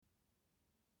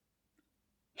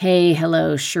Hey,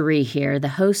 hello, Cherie here, the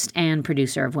host and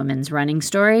producer of Women's Running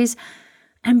Stories.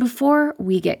 And before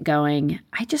we get going,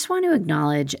 I just want to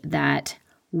acknowledge that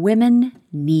women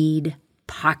need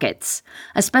pockets,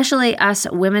 especially us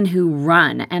women who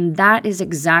run. And that is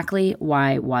exactly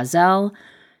why Oiselle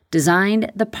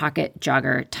designed the pocket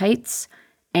jogger tights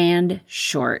and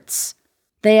shorts.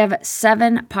 They have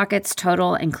 7 pockets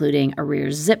total, including a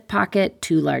rear zip pocket,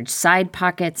 2 large side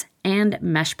pockets, and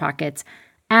mesh pockets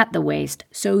at the waist,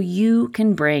 so you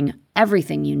can bring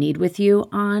everything you need with you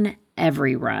on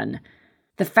every run.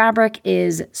 The fabric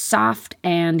is soft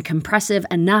and compressive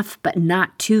enough, but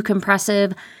not too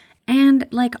compressive. And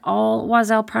like all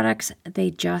Oiselle products, they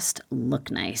just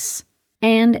look nice.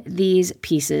 And these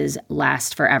pieces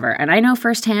last forever. And I know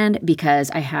firsthand because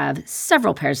I have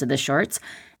several pairs of the shorts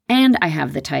and I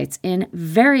have the tights in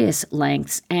various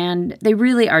lengths, and they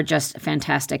really are just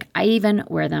fantastic. I even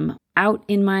wear them out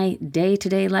in my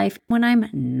day-to-day life when I'm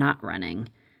not running.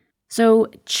 So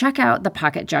check out the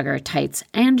pocket jogger tights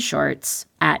and shorts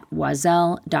at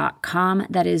oiselle.com.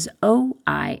 That is OISELLE.com.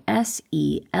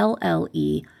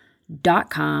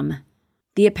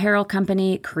 The apparel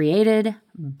company created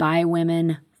by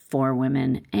women, for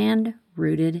women, and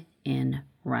rooted in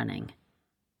running.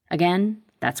 Again,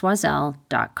 that's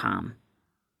oiselle.com.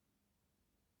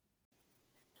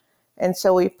 And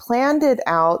so we planned it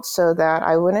out so that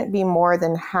I wouldn't be more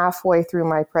than halfway through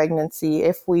my pregnancy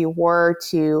if we were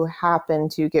to happen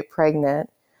to get pregnant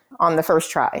on the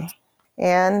first try.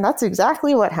 And that's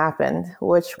exactly what happened,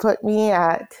 which put me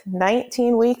at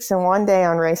 19 weeks and 1 day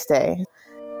on race day.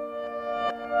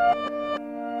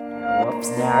 Whoops,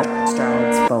 that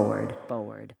strides forward.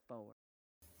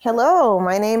 Hello,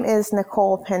 my name is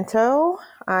Nicole Pinto.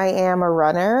 I am a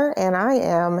runner and I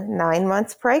am 9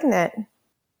 months pregnant.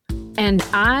 And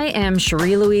I am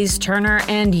Cherie Louise Turner,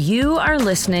 and you are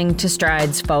listening to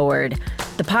Strides Forward,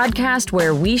 the podcast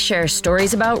where we share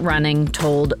stories about running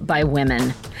told by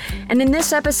women. And in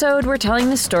this episode, we're telling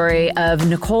the story of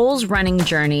Nicole's running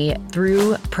journey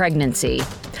through pregnancy,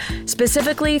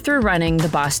 specifically through running the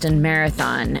Boston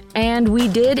Marathon. And we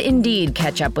did indeed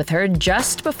catch up with her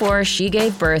just before she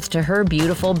gave birth to her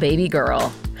beautiful baby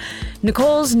girl.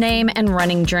 Nicole's name and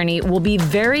running journey will be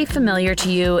very familiar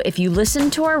to you if you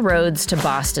listen to our Roads to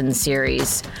Boston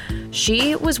series.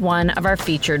 She was one of our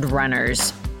featured runners.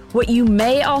 What you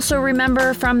may also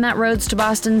remember from that Roads to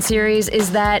Boston series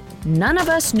is that none of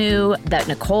us knew that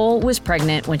Nicole was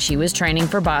pregnant when she was training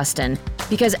for Boston,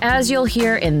 because as you'll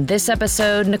hear in this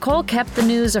episode, Nicole kept the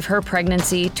news of her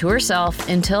pregnancy to herself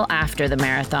until after the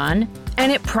marathon,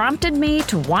 and it prompted me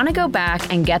to want to go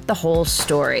back and get the whole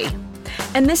story.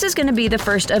 And this is going to be the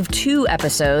first of 2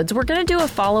 episodes. We're going to do a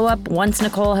follow-up once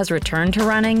Nicole has returned to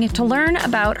running to learn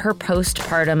about her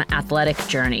postpartum athletic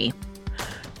journey.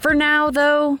 For now,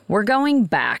 though, we're going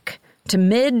back to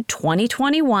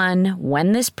mid-2021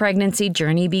 when this pregnancy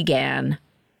journey began.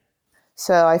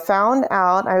 So I found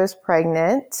out I was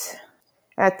pregnant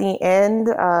at the end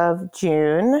of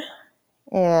June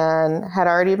and had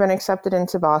already been accepted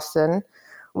into Boston,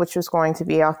 which was going to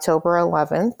be October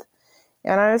 11th.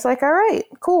 And I was like, all right,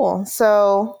 cool.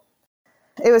 So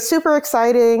it was super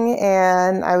exciting,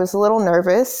 and I was a little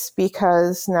nervous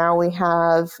because now we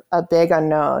have a big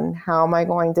unknown. How am I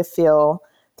going to feel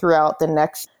throughout the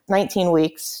next 19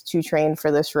 weeks to train for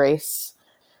this race?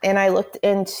 And I looked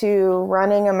into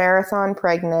running a marathon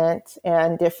pregnant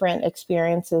and different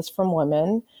experiences from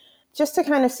women just to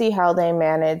kind of see how they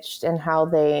managed and how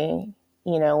they,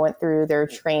 went through their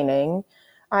training.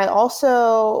 I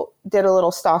also did a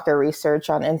little stalker research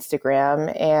on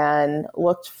Instagram and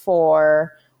looked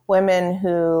for women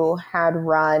who had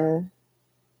run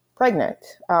pregnant,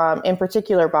 in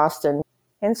particular Boston.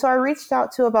 And so I reached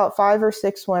out to about 5 or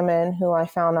 6 women who I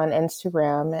found on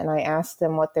Instagram, and I asked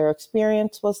them what their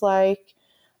experience was like,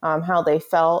 how they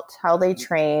felt, how they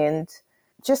trained,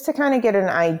 just to kind of get an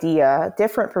idea,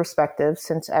 different perspectives,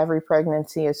 since every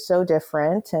pregnancy is so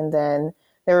different. And then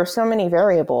there are so many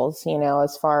variables,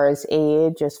 as far as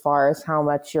age, as far as how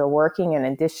much you're working in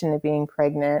addition to being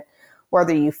pregnant,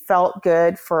 whether you felt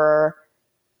good for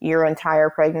your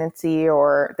entire pregnancy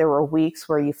or there were weeks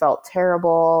where you felt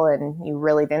terrible and you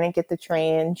really didn't get to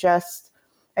train.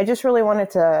 I just really wanted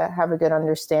to have a good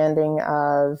understanding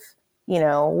of,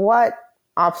 what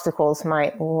obstacles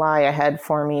might lie ahead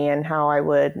for me and how I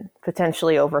would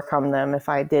potentially overcome them if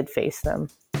I did face them.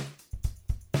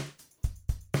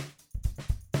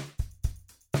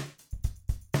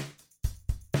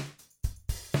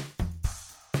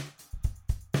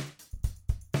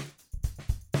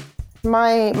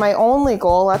 My only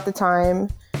goal at the time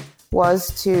was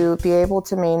to be able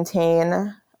to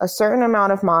maintain a certain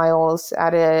amount of miles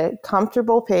at a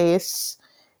comfortable pace,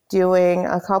 doing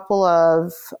a couple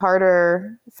of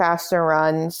harder, faster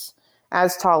runs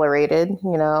as tolerated.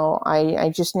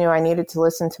 I just knew I needed to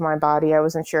listen to my body. I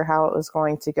wasn't sure how it was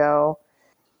going to go.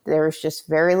 There was just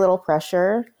very little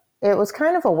pressure. It was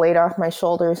kind of a weight off my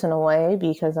shoulders in a way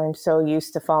because I'm so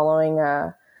used to following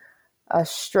a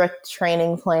strict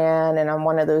training plan. And I'm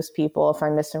one of those people, if I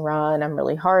miss a run, I'm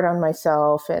really hard on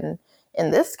myself. And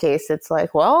in this case, it's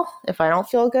like, well, if I don't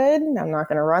feel good, I'm not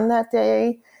going to run that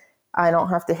day. I don't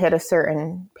have to hit a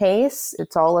certain pace.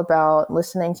 It's all about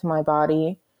listening to my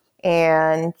body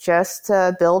and just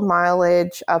to build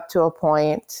mileage up to a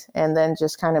point and then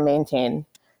just kind of maintain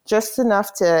just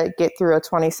enough to get through a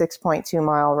 26.2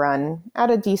 mile run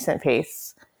at a decent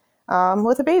pace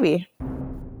with a baby.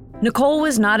 Nicole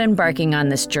was not embarking on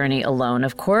this journey alone,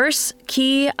 of course.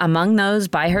 Key among those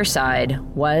by her side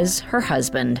was her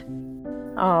husband.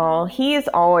 Oh, he's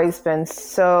always been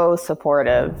so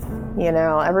supportive.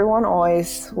 Everyone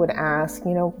always would ask,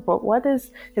 but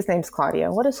his name's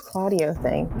Claudio. What does Claudio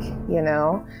think?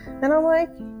 And I'm like,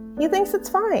 he thinks it's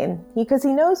fine because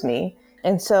he knows me.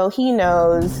 And so he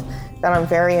knows that I'm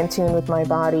very in tune with my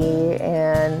body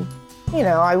and,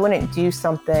 I wouldn't do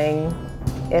something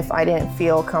if I didn't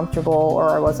feel comfortable or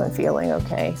I wasn't feeling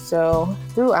okay. So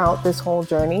throughout this whole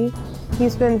journey,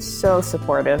 he's been so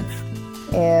supportive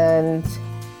and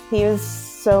he was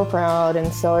so proud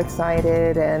and so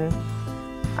excited. And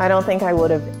I don't think I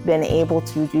would have been able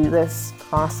to do this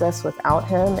process without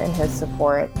him and his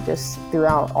support just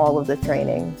throughout all of the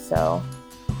training. So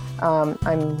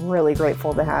I'm really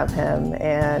grateful to have him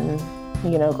and,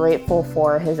 grateful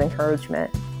for his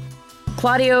encouragement.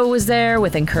 Claudio was there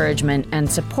with encouragement and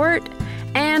support,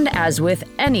 and as with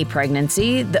any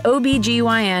pregnancy, the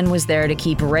OBGYN was there to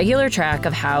keep regular track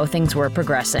of how things were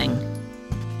progressing.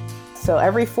 So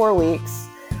every 4 weeks,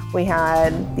 we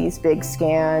had these big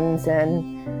scans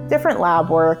and different lab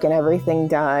work and everything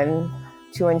done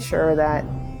to ensure that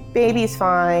baby's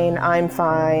fine, I'm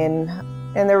fine,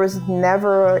 and there was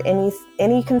never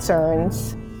any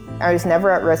concerns. I was never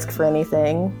at risk for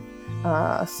anything,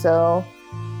 so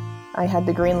I had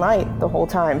the green light the whole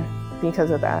time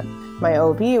because of that. My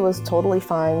OB was totally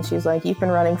fine. She's like, you've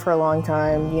been running for a long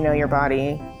time. You know your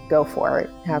body. Go for it.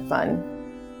 Have fun.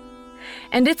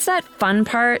 And it's that fun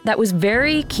part that was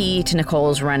very key to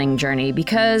Nicole's running journey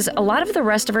because a lot of the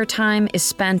rest of her time is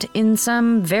spent in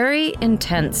some very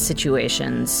intense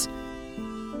situations.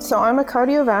 So I'm a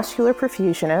cardiovascular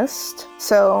perfusionist.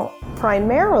 So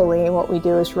primarily what we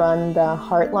do is run the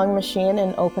heart-lung machine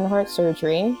in open heart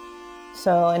surgery.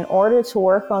 So in order to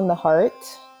work on the heart,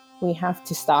 we have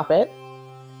to stop it.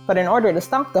 But in order to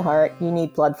stop the heart, you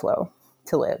need blood flow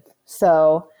to live.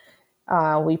 So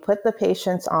we put the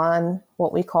patients on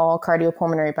what we call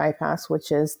cardiopulmonary bypass,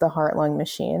 which is the heart-lung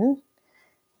machine.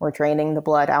 We're draining the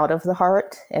blood out of the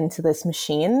heart into this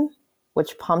machine,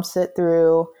 which pumps it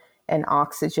through an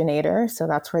oxygenator. So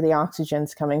that's where the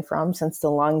oxygen's coming from, since the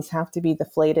lungs have to be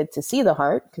deflated to see the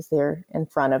heart because they're in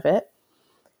front of it.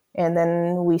 And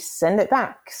then we send it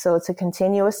back. So it's a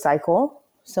continuous cycle.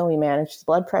 So we manage the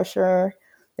blood pressure,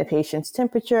 the patient's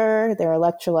temperature, their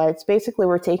electrolytes. Basically,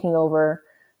 we're taking over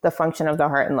the function of the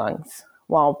heart and lungs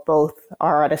while both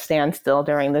are at a standstill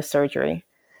during the surgery.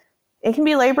 It can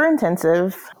be labor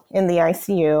intensive in the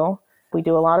ICU. We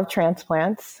do a lot of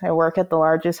transplants. I work at the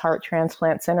largest heart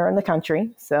transplant center in the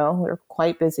country, so we're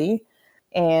quite busy.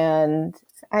 And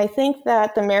I think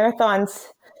that the marathons,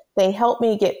 they help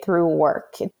me get through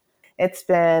work. It's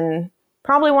been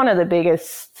probably one of the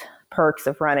biggest perks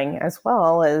of running, as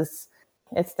well as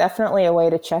it's definitely a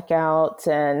way to check out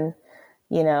and,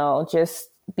 just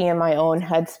be in my own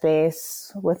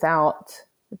headspace without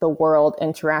the world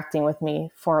interacting with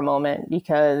me for a moment,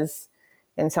 because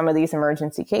in some of these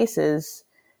emergency cases,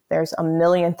 there's a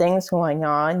million things going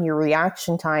on. Your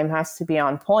reaction time has to be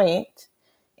on point.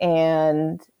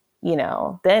 And,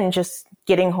 then just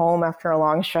getting home after a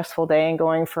long, stressful day and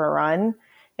going for a run,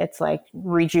 it's like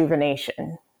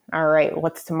rejuvenation. All right,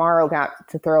 what's tomorrow got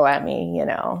to throw at me,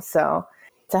 So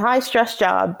it's a high stress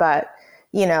job, but,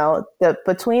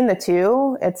 between the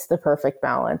two, it's the perfect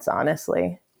balance,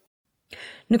 honestly.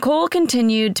 Nicole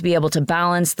continued to be able to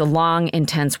balance the long,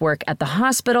 intense work at the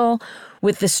hospital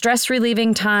with the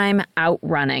stress-relieving time out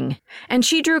running. And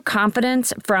she drew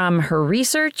confidence from her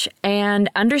research and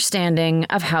understanding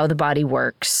of how the body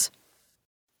works.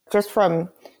 Just from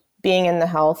being in the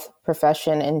health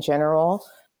profession in general,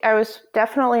 I was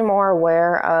definitely more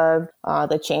aware of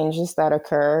the changes that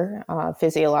occur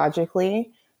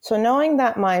physiologically. So knowing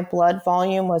that my blood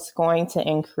volume was going to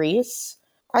increase,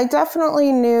 I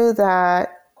definitely knew that,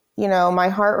 my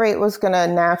heart rate was going to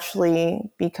naturally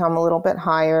become a little bit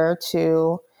higher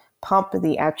to pump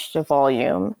the extra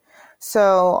volume.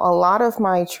 So a lot of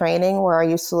my training where I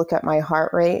used to look at my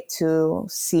heart rate to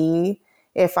see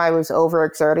if I was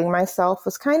overexerting myself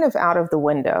was kind of out of the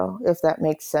window, if that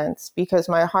makes sense, because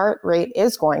my heart rate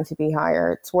is going to be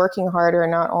higher. It's working harder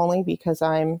not only because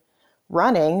I'm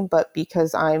running, but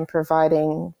because I'm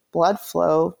providing blood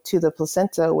flow to the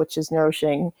placenta, which is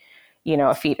nourishing,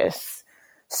 a fetus.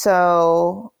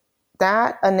 So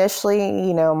that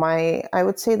initially, I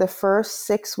would say the first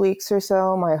 6 weeks or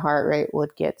so, my heart rate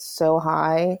would get so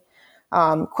high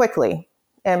quickly.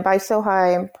 And by so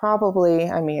high, probably,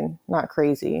 not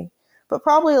crazy, but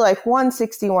probably like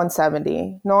 160,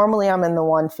 170. Normally I'm in the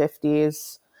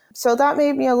 150s. So that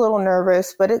made me a little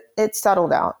nervous, but it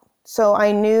settled out. So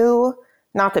I knew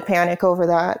not to panic over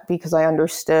that because I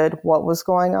understood what was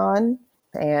going on.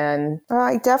 And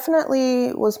I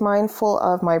definitely was mindful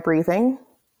of my breathing.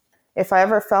 If I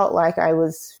ever felt like I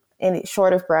was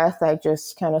short of breath, I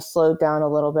just kind of slowed down a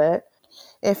little bit.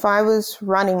 If I was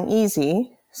running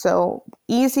easy, so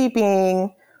easy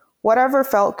being whatever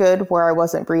felt good where I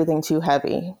wasn't breathing too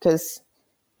heavy, because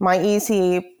my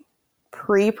easy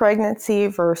pre-pregnancy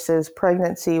versus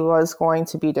pregnancy was going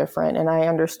to be different, and I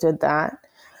understood that.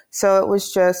 So it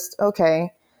was just,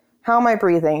 okay, how am I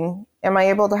breathing? Am I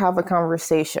able to have a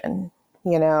conversation?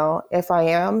 If I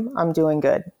am, I'm doing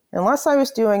good. Unless I was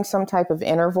doing some type of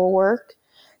interval work,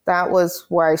 that was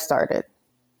where I started.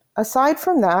 Aside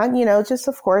from that, just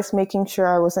of course, making sure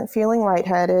I wasn't feeling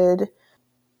lightheaded,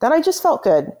 that I just felt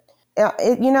good.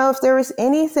 If there was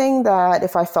anything that,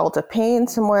 if I felt a pain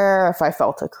somewhere, if I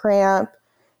felt a cramp,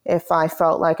 if I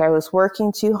felt like I was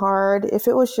working too hard, if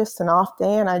it was just an off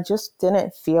day and I just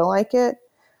didn't feel like it,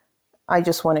 I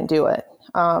just wouldn't do it.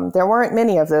 There weren't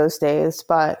many of those days,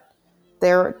 but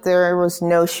there was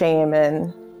no shame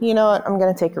in, you know what, I'm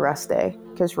going to take a rest day,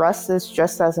 because rest is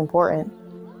just as important.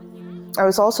 I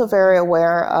was also very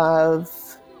aware of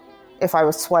if I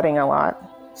was sweating a lot.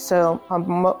 So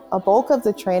a bulk of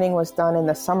the training was done in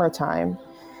the summertime.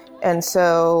 And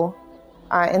so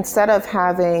instead of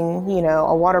having,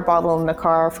 a water bottle in the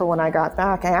car for when I got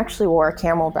back, I actually wore a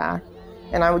Camelback,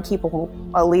 and I would keep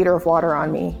a liter of water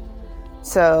on me.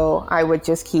 So I would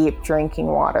just keep drinking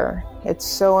water. It's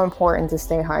so important to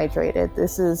stay hydrated.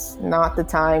 This is not the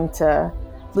time to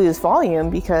lose volume,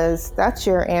 because that's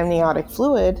your amniotic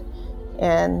fluid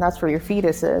and that's where your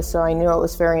fetus is. So I knew it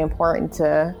was very important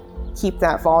to keep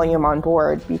that volume on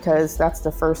board, because that's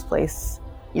the first place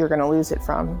you're going to lose it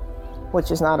from,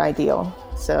 which is not ideal.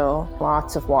 So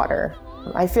lots of water.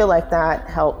 I feel like that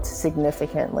helped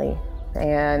significantly.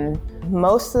 And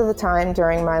most of the time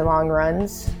during my long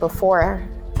runs, before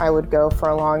I would go for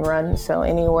a long run, so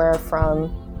anywhere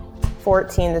from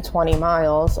 14 to 20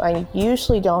 miles, I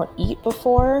usually don't eat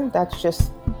before. That's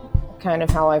just kind of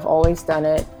how I've always done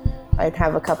it. I'd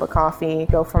have a cup of coffee,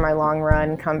 go for my long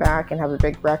run, come back and have a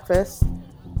big breakfast.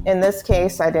 In this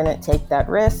case, I didn't take that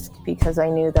risk because I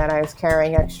knew that I was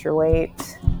carrying extra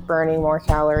weight, burning more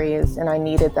calories, and I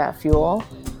needed that fuel,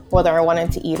 whether I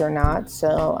wanted to eat or not.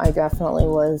 So I definitely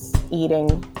was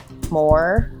eating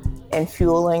more and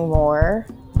fueling more.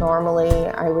 Normally,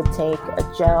 I would take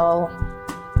a gel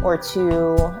or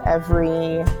two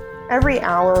every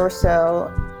hour or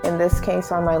so. In this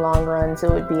case, on my long runs, it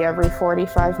would be every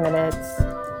 45 minutes.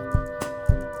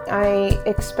 I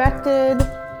expected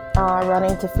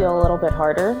running to feel a little bit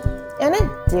harder, and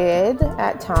it did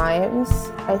at times.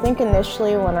 I think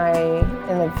initially in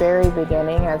the very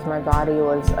beginning, as my body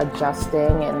was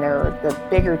adjusting and the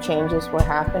bigger changes were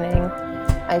happening,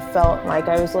 I felt like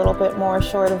I was a little bit more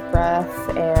short of breath,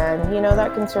 and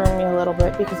that concerned me a little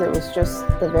bit because it was just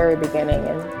the very beginning.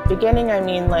 And beginning, I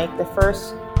mean like the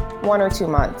first 1 or 2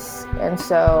 months. And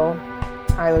so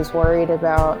I was worried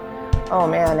about, oh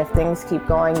man, if things keep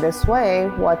going this way,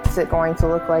 what's it going to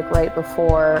look like right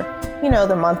before,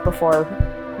 the month before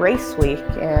race week?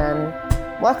 And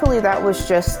luckily that was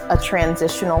just a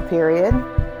transitional period.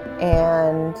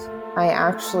 And I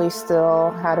actually still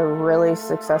had a really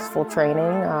successful training.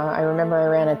 I remember I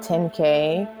ran a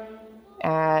 10K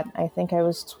at, I think I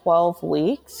was 12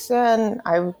 weeks, and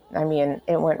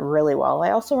it went really well.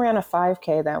 I also ran a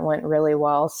 5K that went really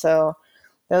well. So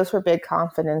those were big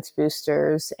confidence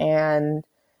boosters. And,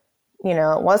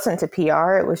 it wasn't a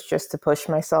PR, it was just to push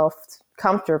myself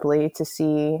comfortably to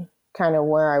see kind of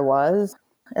where I was.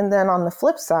 And then on the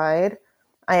flip side,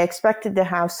 I expected to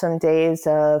have some days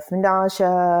of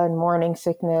nausea and morning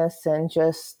sickness and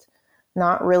just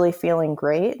not really feeling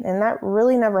great. And that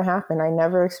really never happened. I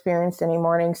never experienced any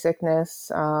morning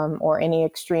sickness or any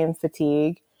extreme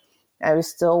fatigue. I was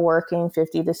still working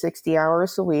 50 to 60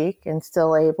 hours a week and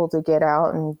still able to get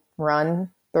out and run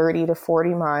 30 to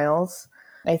 40 miles.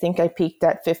 I think I peaked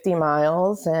at 50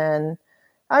 miles, and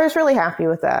I was really happy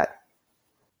with that.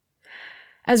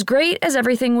 As great as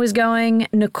everything was going,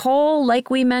 Nicole, like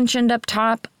we mentioned up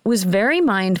top, was very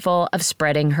mindful of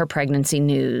spreading her pregnancy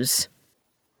news.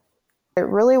 It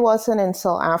really wasn't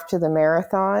until after the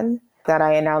marathon that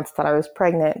I announced that I was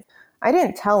pregnant. I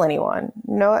didn't tell anyone.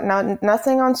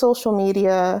 Nothing on social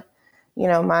media.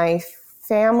 My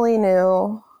family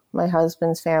knew, my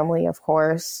husband's family, of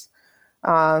course,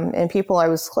 and people I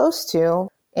was close to.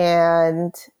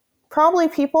 And probably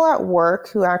people at work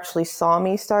who actually saw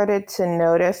me started to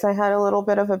notice I had a little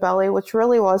bit of a belly, which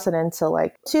really wasn't until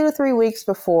like 2 to 3 weeks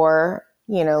before,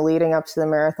 leading up to the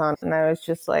marathon. And I was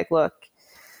just like, look,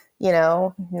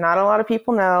 not a lot of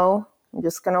people know. I'm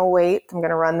just going to wait. I'm going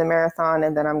to run the marathon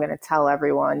and then I'm going to tell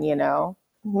everyone,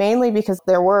 mainly because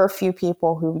there were a few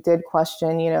people who did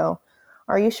question,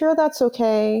 are you sure that's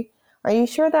okay? Are you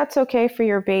sure that's okay for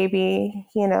your baby?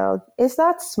 Is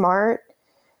that smart?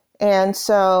 And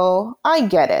so I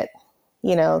get it.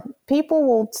 People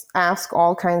will ask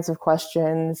all kinds of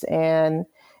questions and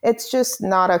it's just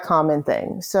not a common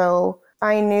thing. So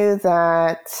I knew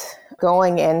that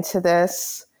going into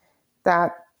this,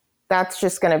 that's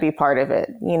just going to be part of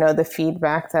it. The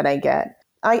feedback that I get.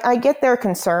 I get their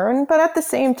concern, but at the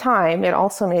same time, it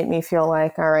also made me feel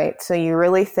like, all right, so you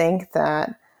really think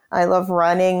that I love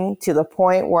running to the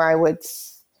point where I would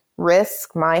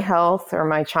risk my health or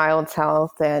my child's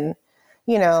health. And,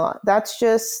 that's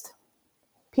just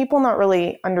people not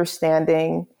really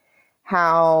understanding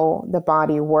how the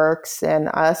body works. And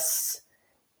us,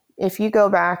 if you go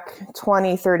back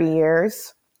 20, 30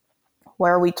 years,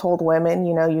 where we told women,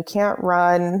 you can't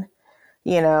run,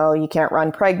 you can't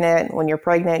run pregnant. When you're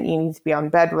pregnant, you need to be on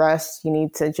bed rest. You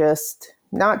need to just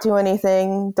not do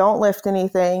anything. Don't lift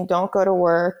anything. Don't go to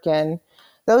work. And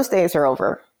those days are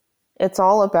over. It's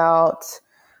all about,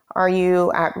 are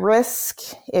you at risk?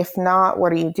 If not,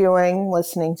 what are you doing?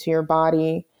 Listening to your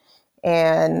body.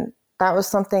 And that was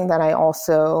something that I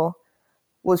also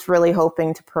was really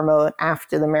hoping to promote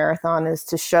after the marathon, is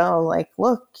to show like,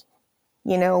 look,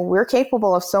 we're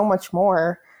capable of so much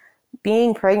more.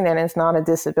 Being pregnant is not a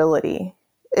disability.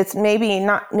 It's maybe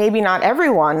not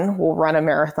everyone will run a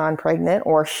marathon pregnant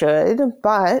or should,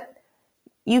 but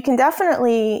you can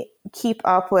definitely keep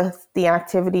up with the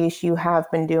activities you have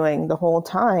been doing the whole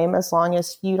time, as long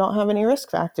as you don't have any risk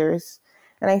factors.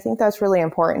 And I think that's really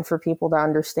important for people to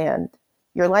understand.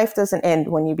 Your life doesn't end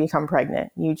when you become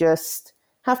pregnant. You just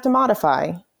have to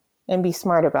modify and be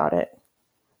smart about it.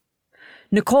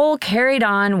 Nicole carried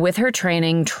on with her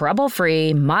training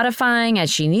trouble-free, modifying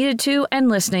as she needed to and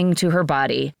listening to her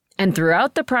body. And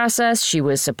throughout the process, she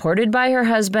was supported by her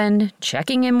husband,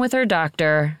 checking in with her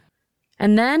doctor.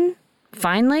 And then,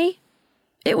 finally,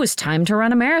 it was time to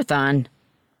run a marathon.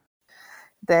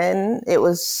 Then it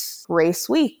was race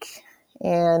week,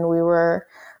 and we were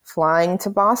flying to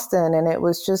Boston, and it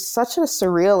was just such a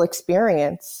surreal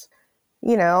experience.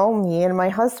 Me and my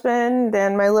husband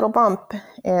and my little bump.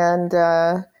 And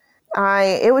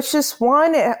it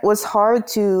was hard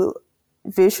to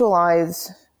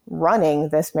visualize running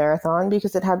this marathon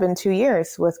because it had been 2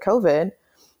 years with COVID.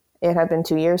 It had been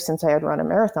 2 years since I had run a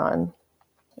marathon.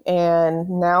 And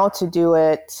now to do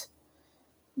it,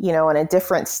 in a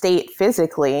different state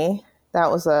physically,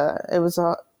 it was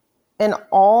a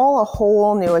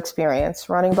whole new experience.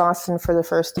 Running Boston for the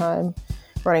first time,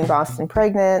 running Boston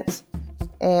pregnant.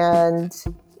 And,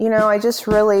 I just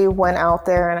really went out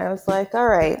there and I was like, all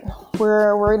right,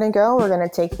 we're going to go. We're going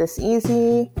to take this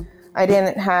easy. I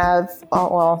didn't have,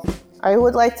 I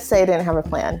would like to say I didn't have a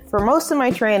plan. For most of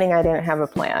my training, I didn't have a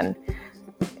plan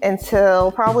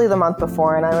until probably the month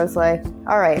before. And I was like,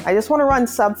 all right, I just want to run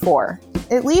sub 4,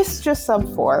 at least just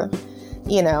sub 4,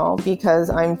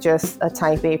 because I'm just a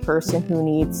type A person who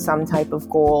needs some type of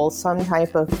goal, some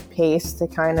type of pace to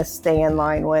kind of stay in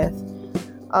line with.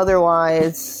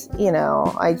 Otherwise,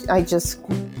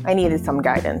 I needed some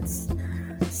guidance.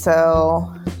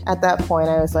 So at that point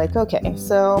I was like, okay,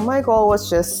 so my goal was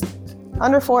just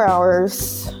under 4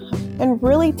 hours and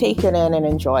really take it in and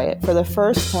enjoy it. For the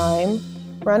first time,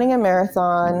 running a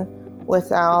marathon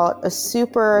without a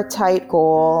super tight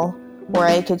goal where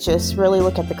I could just really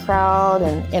look at the crowd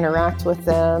and interact with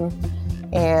them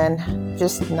and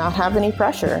just not have any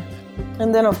pressure.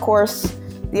 And then, of course,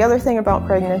 the other thing about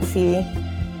pregnancy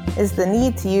is the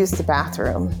need to use the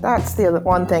bathroom. That's the other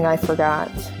one thing I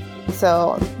forgot.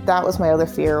 So that was my other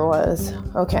fear was,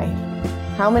 okay,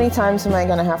 how many times am I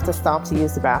going to have to stop to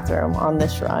use the bathroom on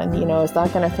this run? Is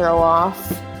that going to throw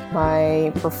off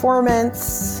my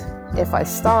performance? if I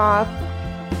stop.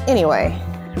 Anyway,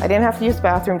 I didn't have to use the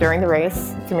bathroom during the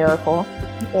race. It's a miracle.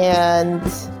 And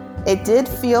it did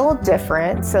feel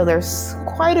different. So there's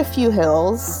quite a few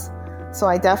hills. So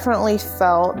I definitely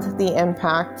felt the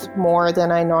impact more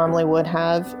than I normally would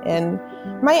have in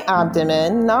my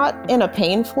abdomen, not in a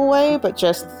painful way, but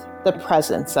just the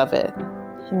presence of it,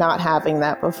 not having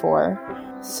that before.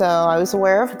 So I was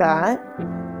aware of that.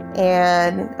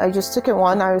 And I just took it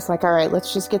one. I was like, all right,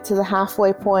 let's just get to the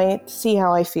halfway point, see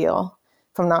how I feel.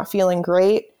 If I'm not feeling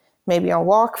great, maybe I'll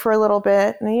walk for a little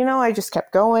bit. And, I just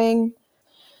kept going.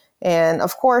 And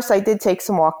of course, I did take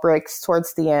some walk breaks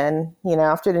towards the end.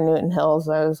 After the Newton Hills,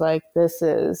 I was like, this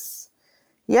is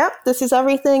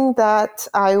everything that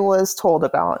I was told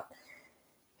about.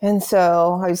 And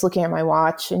so I was looking at my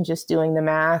watch and just doing the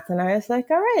math. And I was like,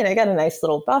 all right, I got a nice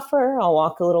little buffer. I'll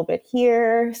walk a little bit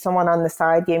here. Someone on the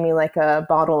side gave me like a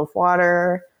bottle of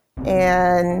water.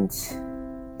 And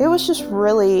it was just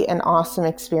really an awesome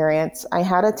experience. I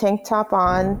had a tank top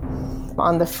on.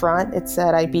 On the front, it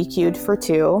said I BQ'd for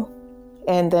 2.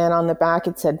 And then on the back,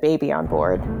 it said baby on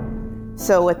board.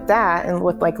 So with that, and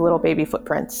with like little baby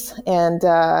footprints. And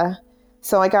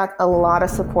so I got a lot of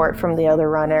support from the other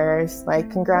runners.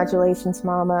 Like, congratulations,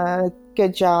 mama.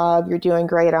 Good job. You're doing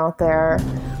great out there,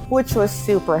 which was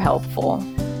super helpful.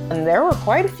 And there were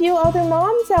quite a few other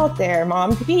moms out there,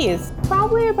 mom-to-bees,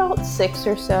 probably about 6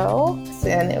 or so.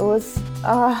 And it was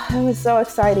so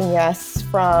exciting, yes,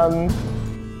 from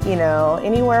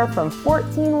anywhere from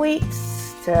 14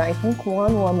 weeks to I think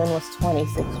one woman was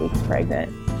 26 weeks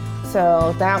pregnant.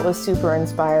 So that was super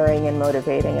inspiring and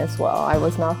motivating as well. I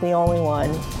was not the only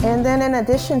one. And then in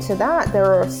addition to that, there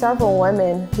were several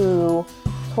women who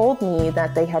told me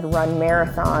that they had run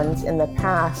marathons in the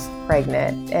past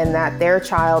pregnant and that their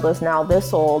child is now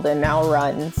this old and now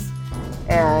runs.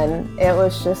 And it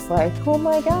was just like, oh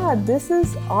my God, this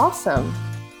is awesome.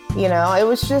 It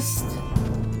was just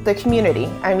the community.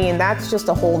 I mean, that's just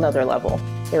a whole nother level.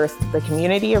 There was the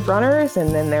community of runners,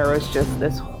 and then there was just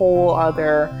this whole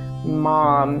other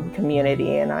mom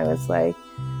community. And I was like,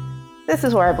 this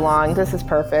is where I belong. This is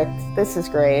perfect. This is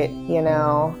great.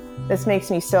 This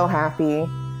makes me so happy.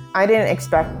 I didn't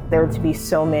expect there to be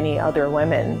so many other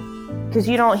women, because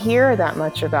you don't hear that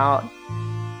much about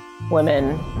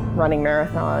women running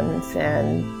marathons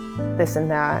and this and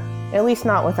that, at least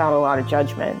not without a lot of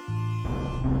judgment.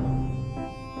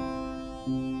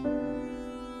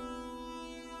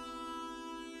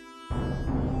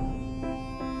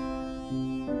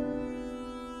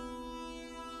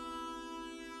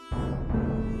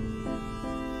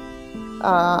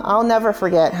 I'll never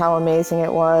forget how amazing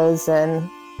it was, and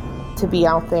to be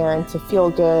out there and to feel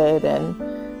good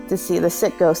and to see the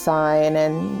sit-go sign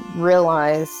and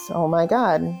realize, oh my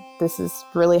God, this is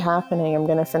really happening. I'm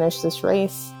going to finish this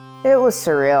race. It was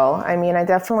surreal. I mean, I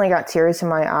definitely got tears in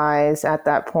my eyes at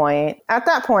that point. At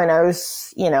that point, I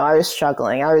was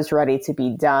struggling. I was ready to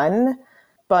be done,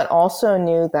 but also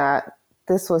knew that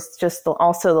this was just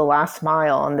also the last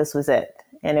mile, and this was it,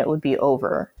 and it would be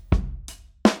over.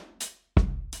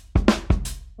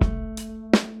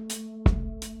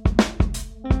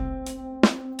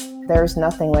 There's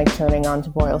nothing like turning onto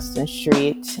Boylston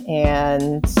Street,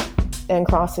 and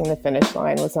crossing the finish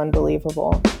line was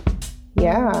unbelievable.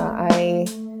 Yeah, I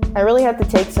really had to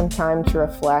take some time to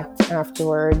reflect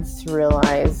afterwards, to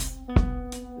realize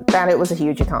that it was a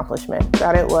huge accomplishment,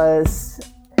 that it was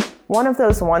one of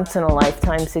those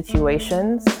once-in-a-lifetime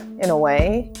situations, in a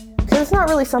way, because it's not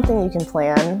really something you can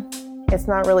plan. It's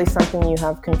not really something you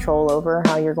have control over,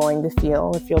 how you're going to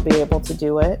feel, if you'll be able to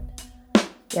do it.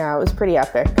 Yeah, it was pretty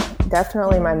epic.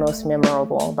 Definitely my most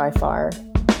memorable, by far,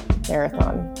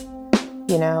 marathon.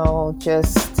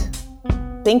 Just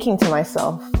thinking to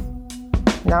myself,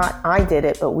 not I did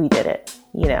it, but we did it,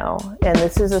 And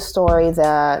this is a story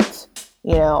that,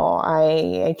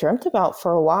 I dreamt about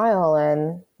for a while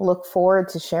and look forward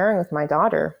to sharing with my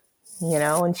daughter,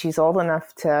 when she's old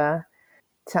enough to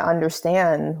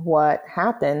understand what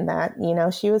happened, that,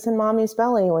 she was in mommy's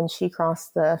belly when she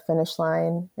crossed the finish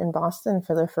line in Boston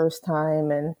for the first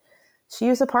time. And she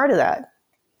was a part of that.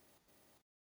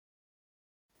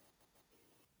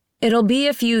 It'll be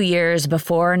a few years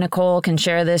before Nicole can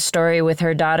share this story with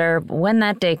her daughter. When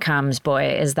that day comes,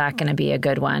 boy, is that going to be a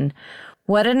good one.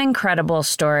 What an incredible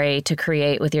story to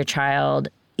create with your child,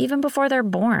 even before they're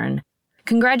born.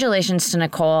 Congratulations to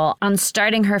Nicole on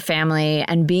starting her family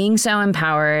and being so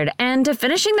empowered, and to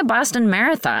finishing the Boston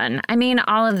Marathon. I mean,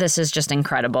 all of this is just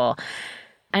incredible.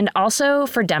 and also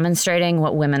for demonstrating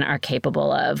what women are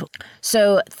capable of.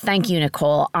 So thank you,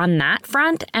 Nicole, on that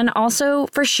front, and also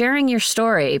for sharing your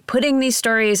story. Putting these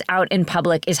stories out in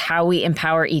public is how we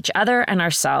empower each other and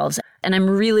ourselves. And I'm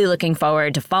really looking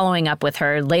forward to following up with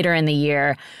her later in the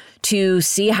year to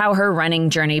see how her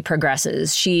running journey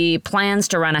progresses. She plans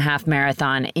to run a half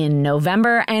marathon in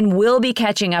November, and we'll be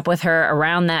catching up with her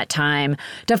around that time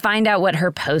to find out what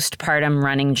her postpartum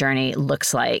running journey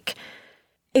looks like.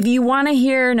 If you want to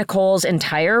hear Nicole's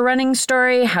entire running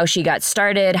story, how she got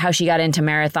started, how she got into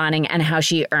marathoning, and how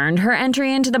she earned her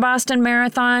entry into the Boston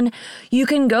Marathon, you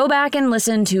can go back and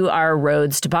listen to our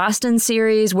Roads to Boston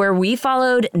series, where we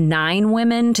followed 9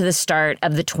 women to the start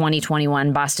of the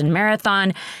 2021 Boston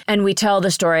Marathon, and we tell the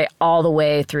story all the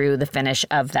way through the finish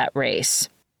of that race.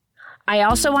 I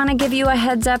also want to give you a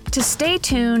heads up to stay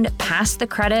tuned past the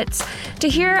credits to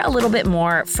hear a little bit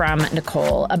more from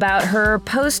Nicole about her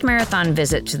post-marathon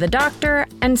visit to the doctor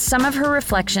and some of her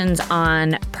reflections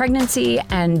on pregnancy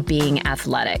and being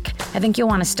athletic. I think you'll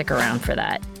want to stick around for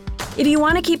that. If you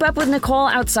want to keep up with Nicole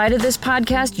outside of this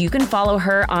podcast, you can follow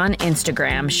her on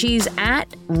Instagram. She's at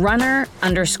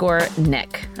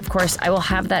runner_Nick. Of course, I will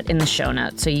have that in the show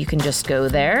notes, so you can just go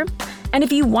there. And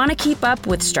if you want to keep up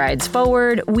with Strides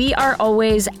Forward, we are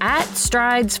always at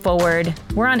Strides Forward.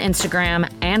 We're on Instagram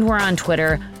and we're on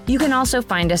Twitter. You can also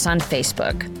find us on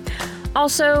Facebook.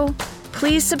 Also,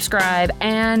 please subscribe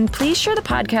and please share the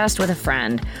podcast with a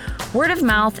friend. Word of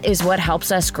mouth is what helps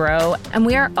us grow, and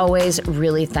we are always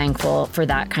really thankful for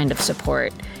that kind of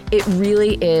support. It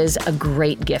really is a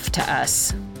great gift to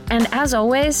us. And as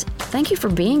always, thank you for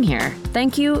being here.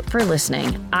 Thank you for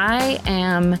listening. I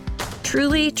am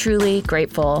truly, truly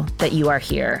grateful that you are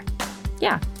here.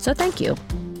 Yeah, so thank you.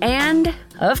 And,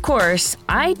 of course,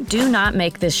 I do not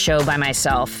make this show by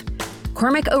myself.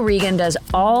 Cormac O'Regan does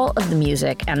all of the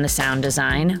music and the sound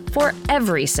design for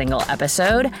every single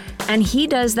episode, and he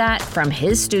does that from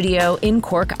his studio in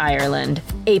Cork, Ireland.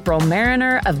 April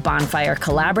Mariner of Bonfire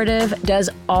Collaborative does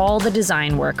all the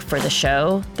design work for the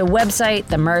show, the website,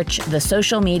 the merch, the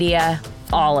social media,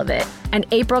 all of it. And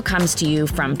April comes to you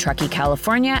from Truckee,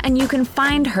 California, and you can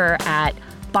find her at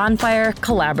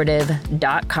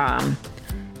bonfirecollaborative.com.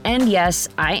 And yes,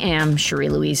 I am Cherie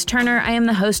Louise Turner. I am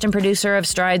the host and producer of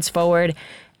Strides Forward,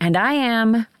 and I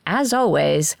am, as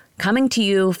always, coming to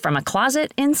you from a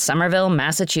closet in Somerville,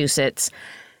 Massachusetts.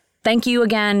 Thank you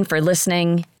again for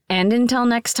listening, and until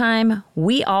next time,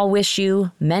 we all wish you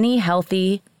many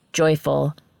healthy,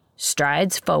 joyful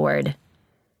strides forward.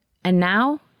 And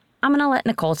now, I'm going to let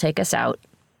Nicole take us out.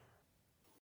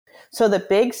 So the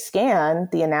big scan,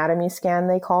 the anatomy scan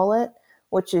they call it,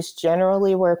 which is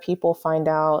generally where people find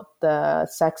out the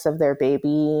sex of their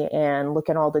baby and look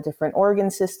at all the different organ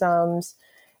systems,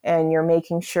 and you're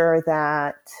making sure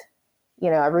that,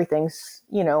 everything's,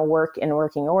 working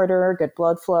order, good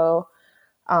blood flow.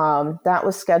 That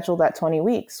was scheduled at 20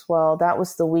 weeks. Well, that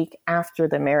was the week after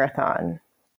the marathon.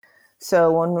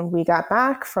 So when we got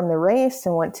back from the race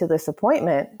and went to this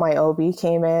appointment, my OB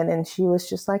came in and she was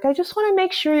just like, I just want to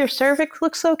make sure your cervix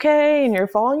looks okay and your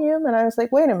volume. And I was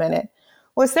like, wait a minute.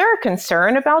 Was there a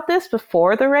concern about this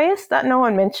before the race that no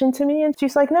one mentioned to me? And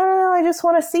she's like, no, I just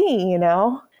want to see,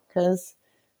 because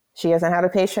she hasn't had a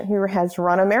patient who has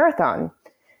run a marathon,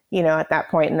 at that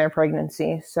point in their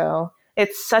pregnancy. So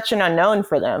it's such an unknown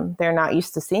for them. They're not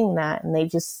used to seeing that. And they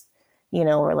just,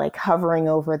 were like hovering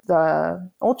over the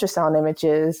ultrasound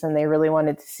images, and they really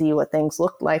wanted to see what things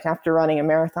looked like after running a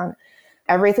marathon.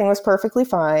 Everything was perfectly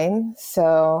fine.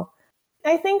 So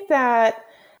I think that,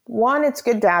 one, it's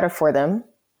good data for them,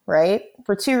 right?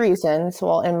 For 2 reasons.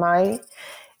 Well, in my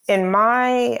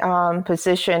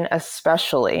position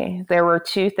especially, there were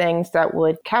 2 things that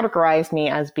would categorize me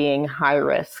as being high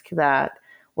risk that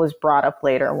was brought up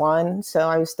later. One, so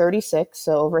I was 36,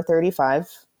 so over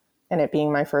 35, and it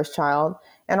being my first child,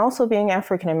 and also being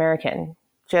African American,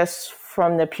 just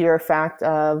from the pure fact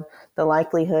of the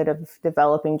likelihood of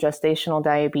developing gestational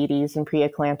diabetes and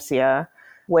preeclampsia,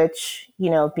 which,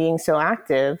 being so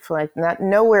active, like not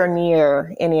nowhere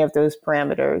near any of those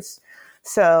parameters.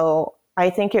 So I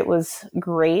think it was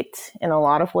great in a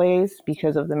lot of ways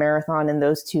because of the marathon and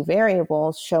those 2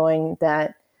 variables showing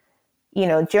that,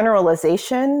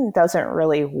 generalization doesn't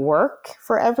really work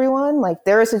for everyone. Like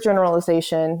there is a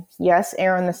generalization, yes,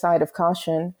 err on the side of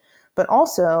caution, but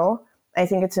also I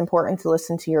think it's important to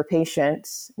listen to your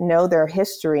patients, know their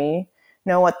history,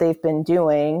 know what they've been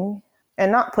doing,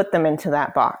 and not put them into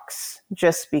that box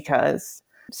just because.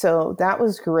 So that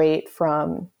was great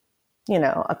from,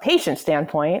 a patient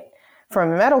standpoint.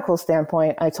 From a medical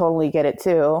standpoint, I totally get it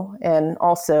too. And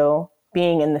also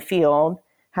being in the field,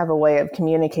 have a way of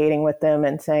communicating with them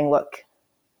and saying, look,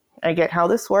 I get how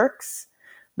this works,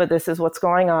 but this is what's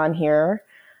going on here.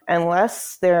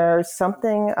 Unless there's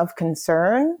something of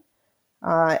concern,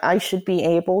 I should be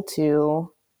able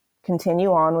to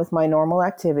continue on with my normal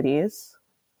activities,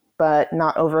 but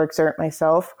not overexert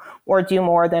myself or do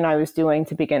more than I was doing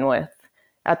to begin with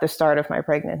at the start of my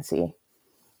pregnancy.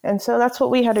 And so that's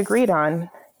what we had agreed on.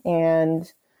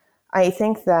 And I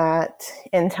think that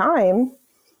in time,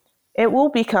 it will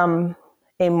become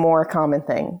a more common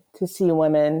thing to see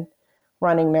women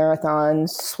running marathons,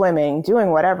 swimming,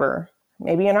 doing whatever,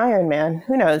 maybe an Ironman,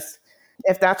 who knows?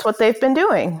 If that's what they've been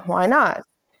doing, why not?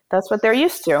 That's what they're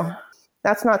used to.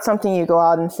 That's not something you go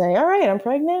out and say, all right, I'm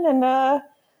pregnant and I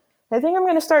think I'm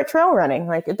going to start trail running.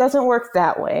 Like, it doesn't work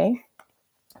that way.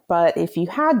 But if you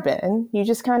had been, you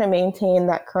just kind of maintain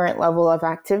that current level of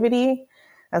activity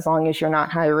as long as you're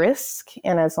not high risk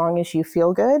and as long as you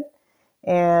feel good.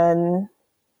 And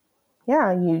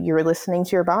yeah, you're listening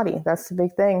to your body. That's the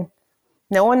big thing.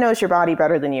 No one knows your body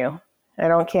better than you. I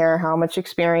don't care how much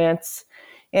experience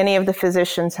any of the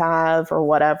physicians have or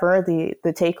whatever. The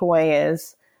takeaway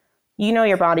is you know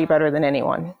your body better than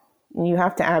anyone. You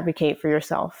have to advocate for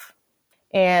yourself.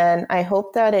 And I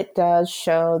hope that it does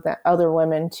show that other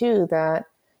women too, that,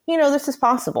 this is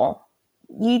possible.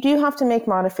 You do have to make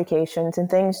modifications and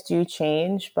things do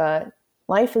change, but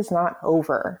life is not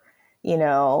over,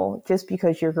 just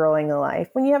because you're growing a life.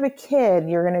 When you have a kid,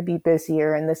 you're going to be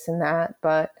busier and this and that.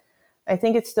 But I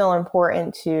think it's still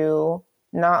important to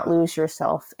not lose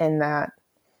yourself in that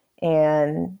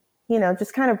and,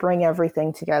 just kind of bring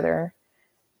everything together.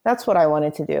 That's what I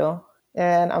wanted to do.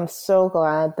 And I'm so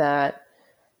glad that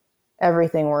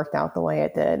everything worked out the way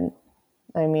it did.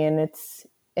 I mean, it's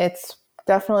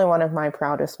definitely one of my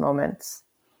proudest moments.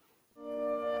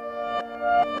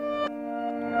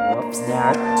 Whoops,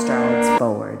 that strides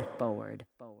forward.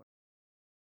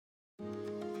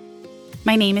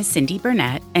 My name is Cindy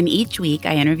Burnett, and each week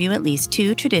I interview at least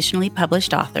 2 traditionally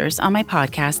published authors on my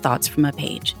podcast, Thoughts from a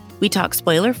Page. We talk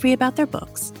spoiler-free about their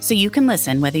books, so you can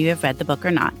listen whether you have read the book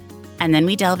or not. And then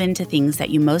we delve into things that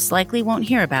you most likely won't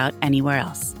hear about anywhere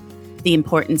else. The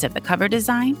importance of the cover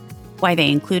design, why they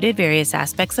included various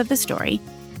aspects of the story,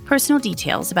 personal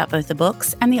details about both the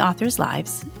books and the authors'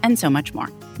 lives, and so much more.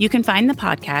 You can find the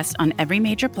podcast on every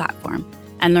major platform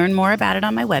and learn more about it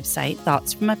on my website,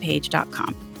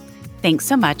 thoughtsfromapage.com. Thanks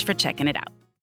so much for checking it out.